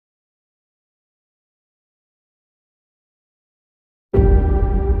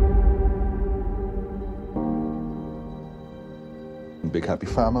big happy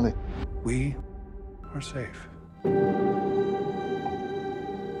family. We are safe.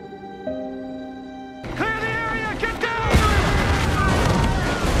 Clear the area! Get down!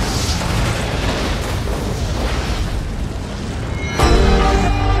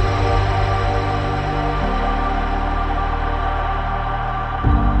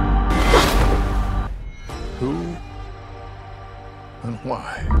 Who and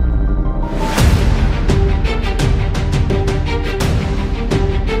why?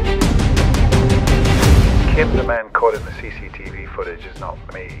 Kim, the man caught in the CCTV footage, is not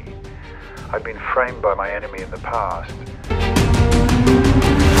me. I've been framed by my enemy in the past.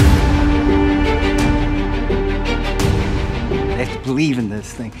 I have to believe in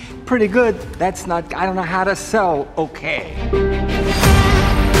this thing. Pretty good. That's not, I don't know how to sell okay.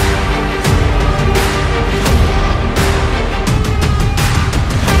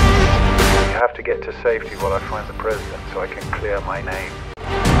 You have to get to safety while I find the president so I can clear my name.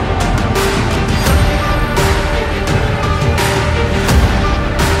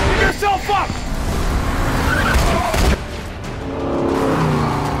 Pick yourself up!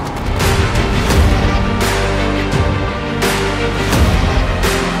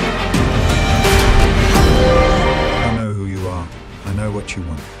 I know who you are. I know what you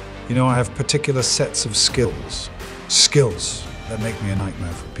want. You know, I have particular sets of skills. Skills that make me a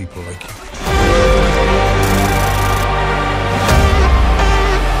nightmare for people like you.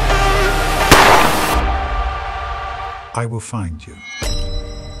 I will find you.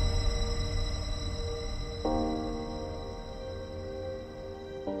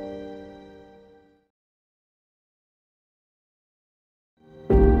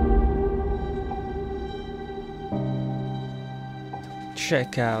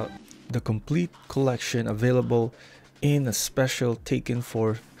 Check out the complete collection available in a special Taken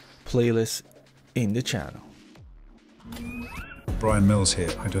 4 playlist in the channel. Bryan Mills here.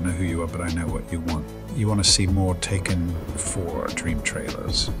 I don't know who you are, but I know what you want. You want to see more Taken 4 dream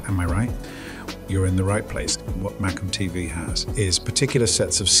trailers. Am I right? You're in the right place. What MacamTV has is particular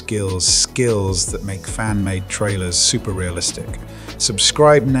sets of skills that make fan-made trailers super realistic.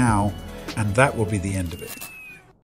 Subscribe now, and that will be the end of it.